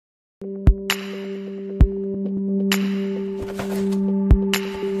I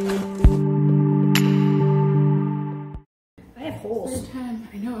have holes. Third time,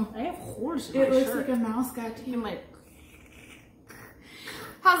 I know. I have holes in It my looks shirt. like a mouse got to you. In my...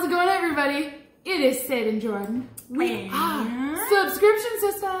 How's it going, everybody? It is Sid and Jordan. We are Subscription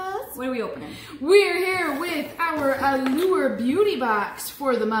Sisters. What are we opening? We're here with our Allure beauty box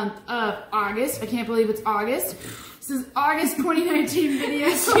for the month of August. I can't believe it's August. This is August 2019 video.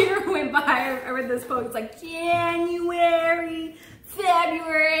 Year went by. I read this post. It's like January,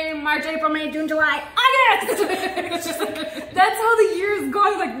 February, March, April, May, June, July, August. It's just like, that's how the year is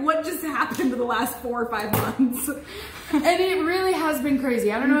going. Like, what just happened to the last 4 or 5 months? And it really has been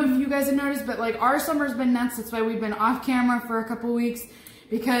crazy. I don't know if you guys have noticed, but like our summer's been nuts. That's why we've been off camera for a couple weeks,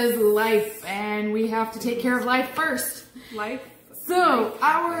 because life, and we have to take care of life first. Life. So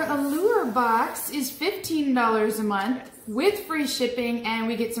our Allure box is $15 a month with free shipping, and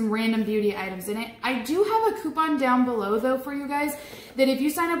we get some random beauty items in it. I do have a coupon down below though for you guys that if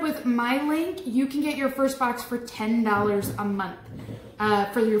you sign up with my link, you can get your first box for $10 a month.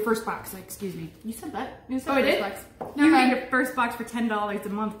 For your first box, excuse me. You said that. You said I did? box. No, You no. get your first box for $10 a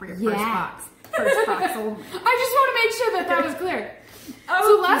month for your first Yeah. box. First box only. I just want to make sure that that was clear.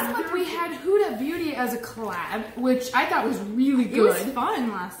 Oh, So last month we had Huda Beauty as a collab, which I thought was really good. It was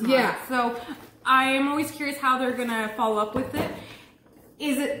fun last month. Yeah. So I am always curious how they're gonna follow up with it.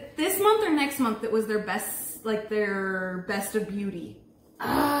 Is it this month or next month that was their best, like their best of beauty?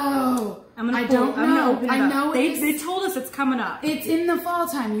 Oh, I don't know. I know they told us it's coming up. It's in the fall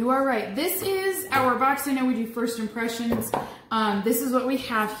time. You are right. This is our box. I know we do first impressions. This is what we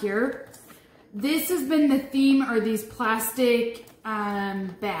have here. This has been the theme, or these plastic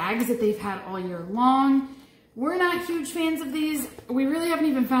bags that they've had all year long. We're not huge fans of these. We really haven't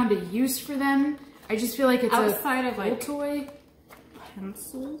even found a use for them. I just feel like it's outside of a like toy.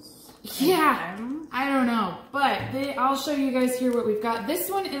 Pencils. Yeah, I don't know, but I'll show you guys here what we've got.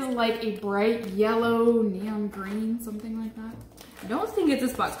 This one is like a bright yellow, neon green, something like that. I don't think it's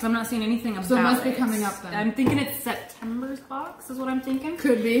this box because I'm not seeing anything about it. So it must be coming up then. I'm thinking it's September's box is what I'm thinking.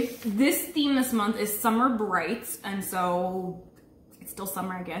 Could be. This theme this month is Summer Brights, and so it's still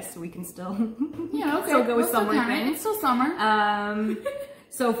summer, I guess, so we can still still go with summer things. It's still summer.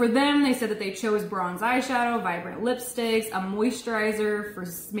 So for them, they said that they chose bronze eyeshadow, vibrant lipsticks, a moisturizer for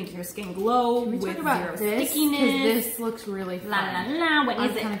making your skin glow with zero stickiness. This looks really fun. La la la, what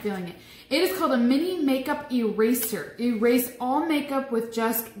is it? I'm kind of feeling it. It is called a mini makeup eraser. Erase all makeup with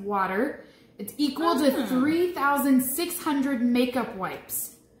just water. It's equal to 3,600 makeup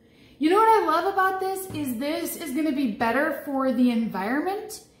wipes. You know what I love about this is going to be better for the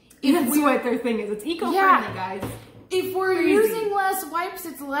environment. That's what their thing is. It's eco-friendly, guys. If we're using less wipes,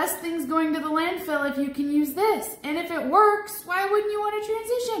 it's less things going to the landfill if you can use this. And if it works, why wouldn't you want to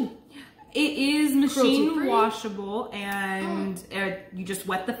transition? It is machine washable, and you just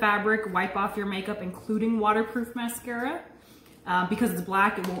wet the fabric, wipe off your makeup, including waterproof mascara. Because it's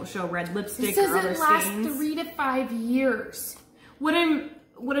black, it won't show red lipstick or other stains. It says it lasts 3 to 5 years. What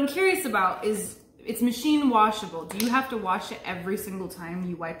I'm curious about is it's machine washable. Do you have to wash it every single time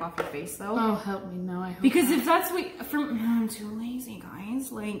you wipe off your face though? Oh, help me, no, I hope Because not. if that's what, I'm too lazy,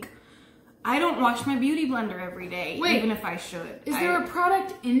 guys. Like, I don't wash my beauty blender every day, even if I should. Is there a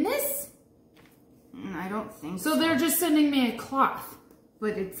product in this? I don't think so. So they're just sending me a cloth.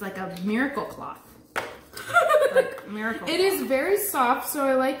 But it's like a miracle cloth. Like, miracle It is very soft, so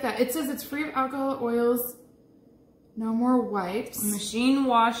I like that. It says it's free of alcohol, oils, no more wipes. Machine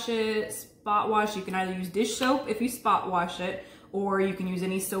wash it, spot wash. You can either use dish soap if you spot wash it, or you can use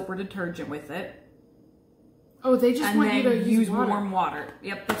any soap or detergent with it. Oh, they just want you to use water. Warm water.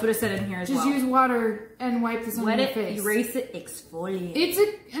 Yep, that's what it said in here as well. Just use water and wipe this on your face. Wet it, erase it, exfoliate.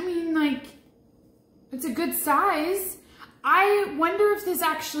 It's a good size. I wonder if this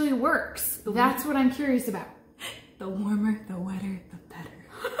actually works. That's what I'm curious about. The warmer, the wetter, the better.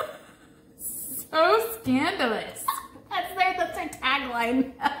 So scandalous. That's their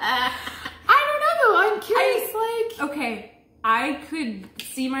tagline. I don't know though. I'm curious. Okay, I could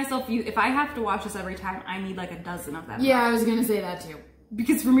see myself if I have to wash this every time, I need like a dozen of them. Yeah, I was gonna say that too.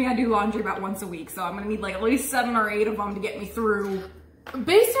 Because for me, I do laundry about once a week, so I'm gonna need like at least 7 or 8 of them to get me through.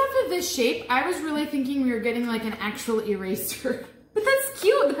 Based off of this shape, I was really thinking we were getting like an actual eraser. But that's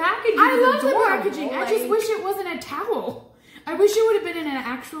cute. The packaging. I love the packaging. I just wish it wasn't a towel. I wish it would have been in an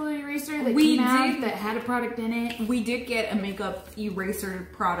actual eraser that came out that had a product in it. We did get a makeup eraser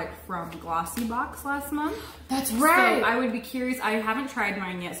product from Glossy Box last month. That's right. So I would be curious. I haven't tried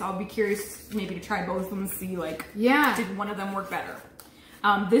mine yet, so I'll be curious maybe to try both of them and see like, did one of them work better?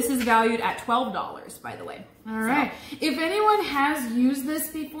 This is valued at $12, by the way. All right. If anyone has used this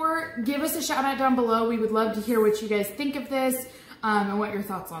before, give us a shout out down below. We would love to hear what you guys think of this and what your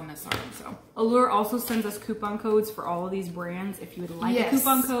thoughts on this are. So Allure also sends us coupon codes for all of these brands. If you would like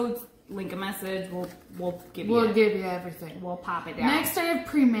coupon codes, link a message. We'll give you everything. We'll pop it down. Next, I have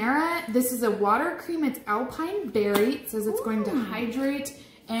Primera. This is a water cream. It's alpine berry. It says it's going to hydrate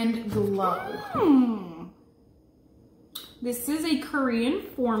and glow. This is a Korean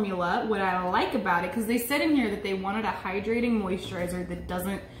formula. What I like about it, because they said in here that they wanted a hydrating moisturizer that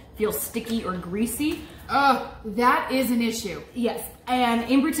doesn't feel sticky or greasy. Oh, that is an issue. Yes, and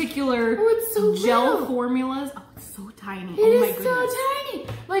in particular, it's so gel little. formulas. Oh, it's so tiny. It is so tiny.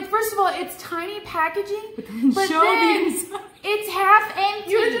 Like, first of all, it's tiny packaging, but then it's half empty.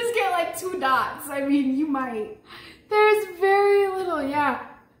 You would just get like 2 dots. I mean, you might. There's very little, yeah.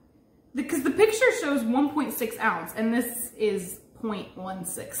 Because the picture shows 1.6 ounce, and this is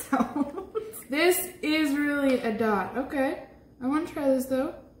 0.16 ounce. This is really a dot. Okay, I want to try this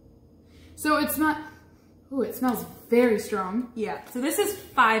though. So it's not, ooh, it smells very strong. Yeah, so this is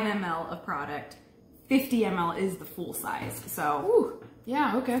 5 ml of product. 50 ml is the full size, so. Ooh,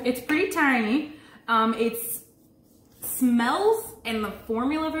 yeah, okay. It's pretty tiny. It smells, and the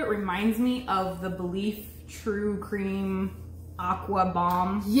formula of it reminds me of the Belief True Cream Aqua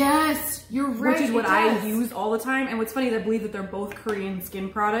Bomb. Yes, you're right. Which is what I use all the time. And what's funny is I believe that they're both Korean skin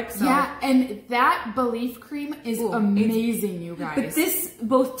products. So. Yeah, and that Belief cream is amazing, you guys. But this,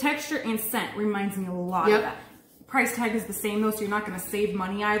 both texture and scent, reminds me a lot of that. Price tag is the same though, so you're not going to save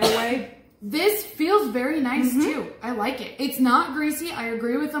money either way. This feels very nice too. I like it. It's not greasy. I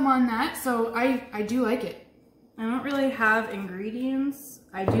agree with them on that. So I do like it. I don't really have ingredients.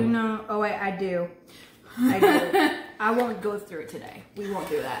 I do know. Oh, I do. I do. I won't go through it today. We won't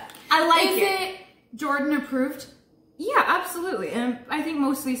do that. I like it. Is it Jordan approved? Yeah, absolutely. And I think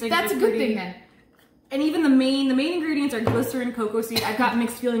most of these things That's a good thing then. And even the main ingredients are glycerin, cocoa seed. I've got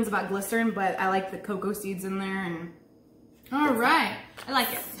mixed feelings about glycerin, but I like the cocoa seeds in there. And all right. I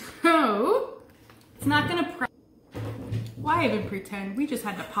like it. So it's not gonna why even pretend? We just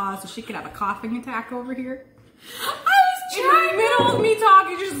had to pause so she could have a coughing attack over here. I was trying in the middle of me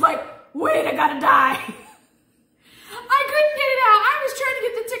talking, just like, wait, I gotta die. I couldn't get it out. I was trying to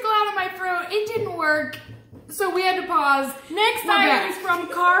get the tickle out of my throat. It didn't work. So we had to pause. Next item is from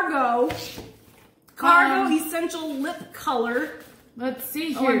Cargo. Cargo Essential Lip Color. Let's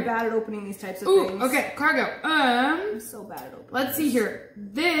see Oh, here. I'm bad at opening these types of things. Okay, Cargo. I'm so bad at opening. Let's see here.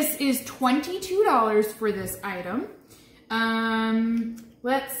 This is $22 for this item.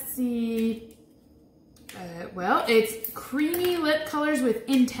 Let's see. Well, it's creamy lip colors with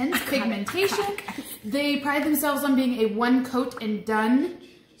intense pigmentation. They pride themselves on being a one coat and done.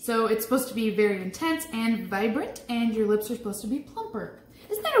 So it's supposed to be very intense and vibrant, and your lips are supposed to be plumper.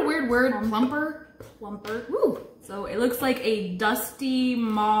 Isn't that a weird word? Plumper? Plumper. Ooh. So it looks like a dusty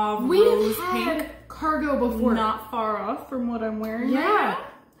mauve rose pink. Cargo before. Not far off from what I'm wearing. Yeah. Right now.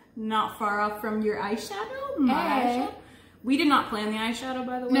 Not far off from your eyeshadow. My eyeshadow. We did not plan the eyeshadow,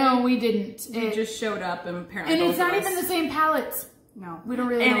 by the way. No, we didn't. It just showed up and apparently. And it's not even the same palettes. No. We don't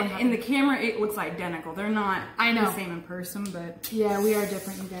really know what happened. In the camera, it looks identical. They're not the same in person, but... Yeah, we are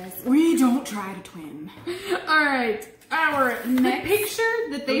different, you guys. We don't try to twin. All right. Our next... The picture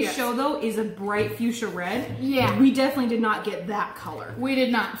that they show, though, is a bright fuchsia red. Yeah. We definitely did not get that color. We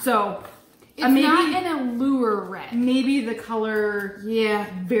did not. So... It's maybe not an Allure red. Maybe the color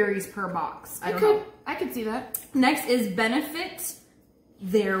varies per box. I don't know. I could see that. Next is Benefit.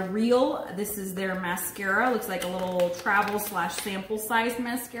 They're real. This is their mascara. Looks like a little travel / sample size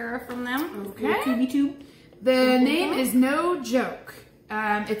mascara from them. Okay. TV tube. The name is No Joke.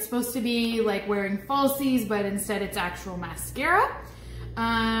 It's supposed to be like wearing falsies, but instead it's actual mascara.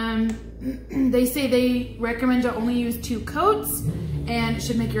 They say they recommend to only use 2 coats, and it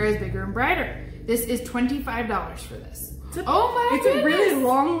should make your eyes bigger and brighter. This is $25 for this. Oh my goodness. It's a really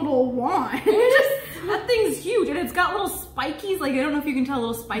long little wand. That thing's huge, and it's got little spikies. Like, I don't know if you can tell,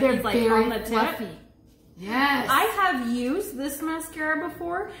 little spikies. They're like very on the tip. fluffy. Yes. I have used this mascara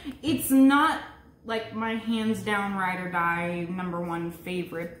before. It's not like my hands down ride or die #1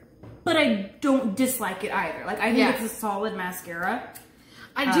 favorite, but I don't dislike it either. Like, I think it's a solid mascara.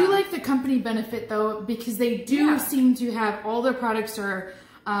 I do like the company Benefit though, because they do seem to have all their products are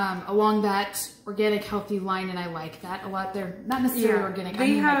along that organic healthy line, and I like that a lot. They're not necessarily organic.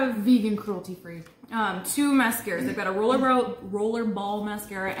 They have like vegan, cruelty free. two mascaras. They've got a roller ball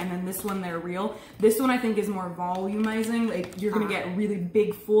mascara, and then this one, they're real. This one I think is more volumizing. Like you're gonna get really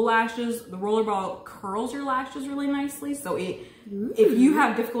big full lashes. The roller ball curls your lashes really nicely. So if you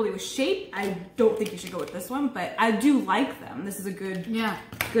have difficulty with shape, I don't think you should go with this one, but I do like them. This is a good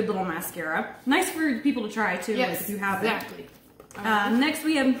little mascara. Nice for people to try too, like if you have it. Next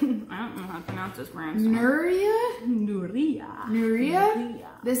we have, I don't know how to pronounce this brand. Nuria.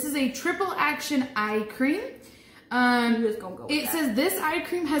 This is a triple action eye cream. It says this eye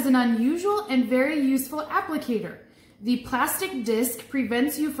cream has an unusual and very useful applicator. The plastic disc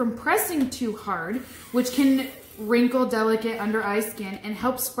prevents you from pressing too hard, which can wrinkle delicate under eye skin and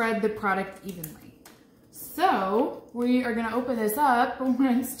help spread the product evenly. So we are gonna open this up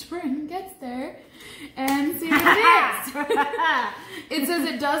when Spring gets there and see what it is. It says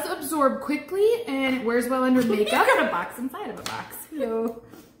it does absorb quickly and it wears well under makeup. You got a box inside of a box. So,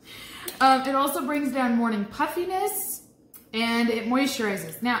 it also brings down morning puffiness and it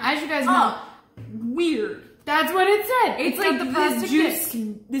moisturizes. Now, as you guys know, weird. That's what it said. It's like the plastic disc.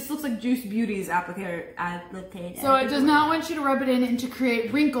 This looks like Juice Beauty's applicator. So it does not want you to rub it in and to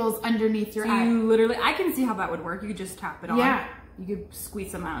create wrinkles underneath your eye. You literally, I can see how that would work. You could just tap it on. Yeah. You could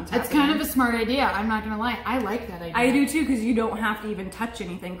squeeze them out and tap It's kind of a smart idea. I'm not going to lie. I like that idea. I do too, because you don't have to even touch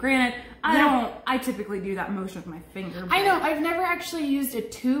anything. Granted, I typically do that motion with my finger. I know. I've never actually used a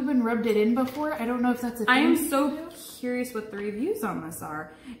tube and rubbed it in before. I don't know if that's a thing. I am so curious what the reviews on this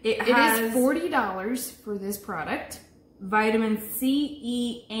are. It is $40 for this product. Vitamin C,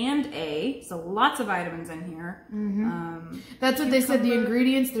 E, and A. So lots of vitamins in here. That's what they said. The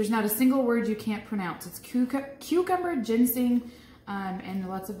ingredients, there's not a single word you can't pronounce. It's cucumber, ginseng, and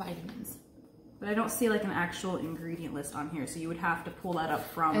lots of vitamins. But I don't see like an actual ingredient list on here, so you would have to pull that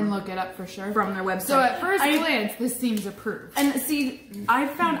up from... And look it up for sure. From their website. So at first glance, this seems approved. And see,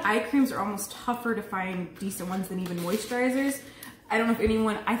 I've found eye creams are almost tougher to find decent ones than even moisturizers. I don't know if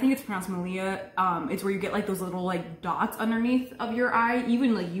anyone, I think it's pronounced Malia. It's where you get like those little like dots underneath of your eye.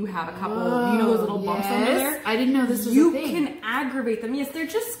 Even like you have a couple, you know, those little bumps under there. I didn't know this was You a thing. can aggravate them. Yes, they're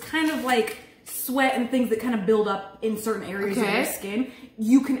just kind of like sweat and things that kind of build up in certain areas of your skin.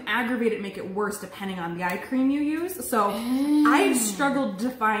 You can aggravate it and make it worse depending on the eye cream you use. So I've struggled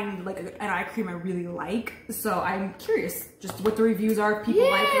to find like an eye cream I really like. So I'm curious just what the reviews are, if people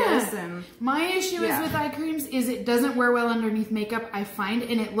like this. And my issue is with eye creams is it doesn't wear well underneath makeup, I find,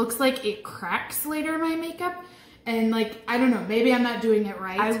 and it looks like it cracks later in my makeup. And like, I don't know, maybe I'm not doing it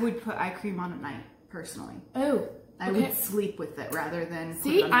right. I would put eye cream on at night, personally. Oh. I would sleep with it rather than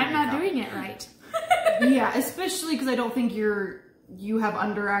See, I'm not doing it right. Yeah, especially because I don't think you have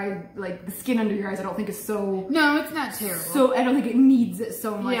under eye, like the skin under your eyes, I don't think is so... No, it's not terrible. So I don't think it needs it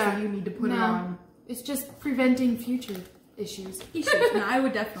so much that you need to put it on. It's just preventing future issues. No, I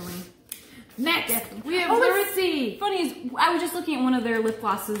would definitely. Next, we have Allure. Funny is, I was just looking at one of their lip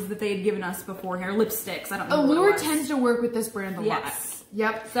glosses that they had given us before here, lipsticks. I don't know. Allure tends to work with this brand a lot.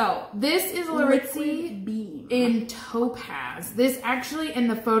 Yep. So this is Allure Beam in Topaz. This actually in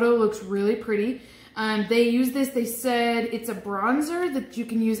the photo looks really pretty. They use this. They said it's a bronzer that you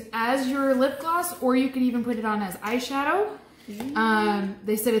can use as your lip gloss, or you can even put it on as eyeshadow.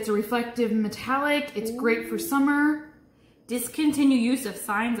 They said it's a reflective metallic. It's great for summer. Discontinue use if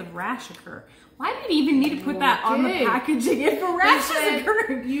signs of rash occur. Why did you even need to put that on the packaging if a rash is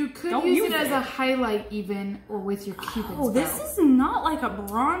occurring? You could use it as a highlight even, or with your Cupid's bow. This is not like a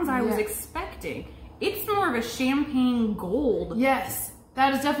bronze I was expecting. It's more of a champagne gold. Yes,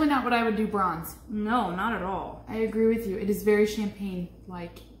 that is definitely not what I would do bronze. No, not at all. I agree with you. It is very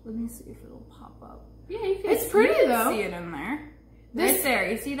champagne-like. Let me see if it'll pop up. Yeah, you can. It's pretty though. See it in there. Right there,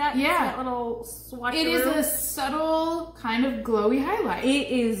 you see that? Yeah. That little swatch. It is a subtle kind of glowy highlight. It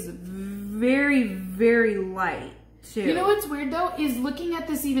is very, very light too. You know what's weird though is looking at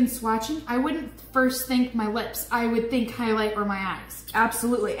this, even swatching, I wouldn't first think my lips. I would think highlight or my eyes.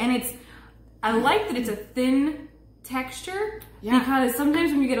 Absolutely, and I like that it's a thin texture because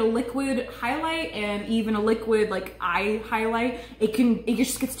sometimes when you get a liquid highlight and even a liquid like eye highlight, it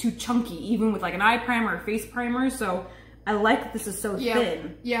just gets too chunky even with like an eye primer or face primer. So I like that this is so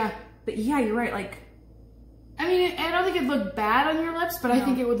thin. Yeah. But yeah, you're right. Like, I mean, I don't think it'd look bad on your lips, but I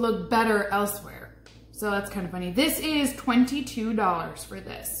think it would look better elsewhere. So that's kind of funny. This is $22 for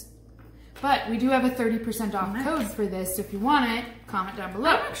this. But we do have a 30% off code for this. So if you want it, comment down below.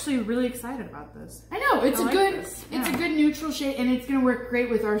 I'm actually really excited about this. I know. It's a good neutral shade, and it's going to work great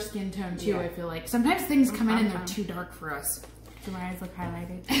with our skin tone too, I feel like. Sometimes things come in and they're too dark for us. So my eyes look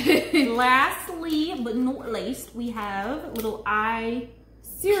highlighted. Lastly, but not least, we have little eye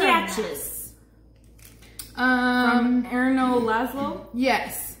serum patches. From Erno Laszlo.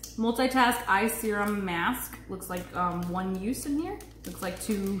 Yes. Multitask eye serum mask. Looks like one use in here. Looks like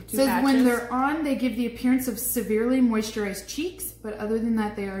two says patches. When they're on, they give the appearance of severely moisturized cheeks, but other than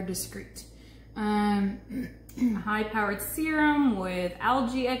that, they are discreet. High-powered serum with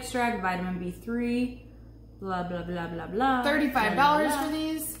algae extract, vitamin B3, blah, blah, blah, blah, blah. $35 for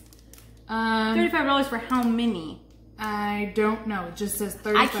these. $35 for how many? I don't know. It just says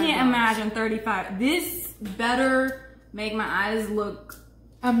 $35. I can't imagine 35. This better make my eyes look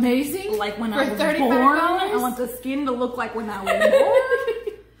amazing. Like when for I was $35? born. I want the skin to look like when I was born.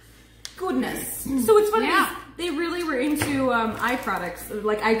 Goodness. So it's funny. Yeah. They really were into eye products,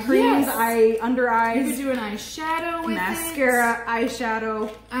 like eye creams, under eyes. You could do an eyeshadow with mascara,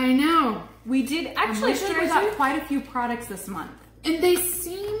 eyeshadow. I know. We did actually. I feel like we got quite a few products this month. And they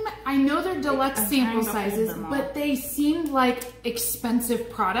seem, I know they're deluxe sample sizes, but they seem like expensive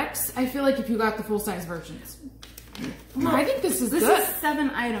products. I feel like if you got the full-size versions. I think this is good. This is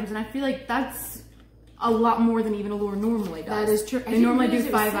 7 items, and I feel like that's a lot more than even Allure normally does. That is true. They normally do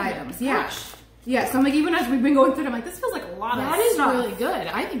 5 items. Yeah. Yeah, so I'm like, even as we've been going through it, I'm like, this feels like a lot of stuff. That is really good.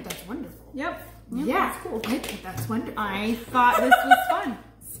 I think that's wonderful. Yep. Yeah, that's cool. I think that's wonderful. I thought this was fun.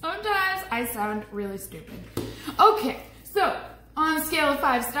 Sometimes I sound really stupid. Okay, so on a scale of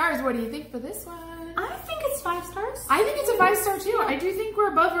 5 stars, what do you think for this one? I think it's 5 stars. I think it's a 5-star too. I do think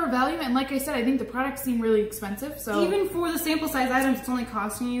we're above our value, and like I said, I think the products seem really expensive. So even for the sample size items, it's only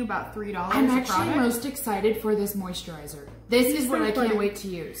costing you about $3. I'm actually most excited for this moisturizer. This is what I can't wait to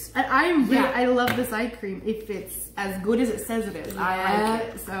use. And I love this eye cream. If it's as good as it says it is, I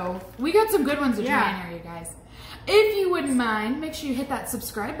like it. So we got some good ones to try in here, you guys. If you wouldn't mind, make sure you hit that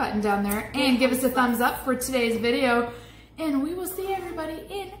subscribe button down there and give us a thumbs up for today's video. And we will see everybody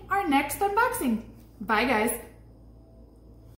in our next unboxing. Bye, guys.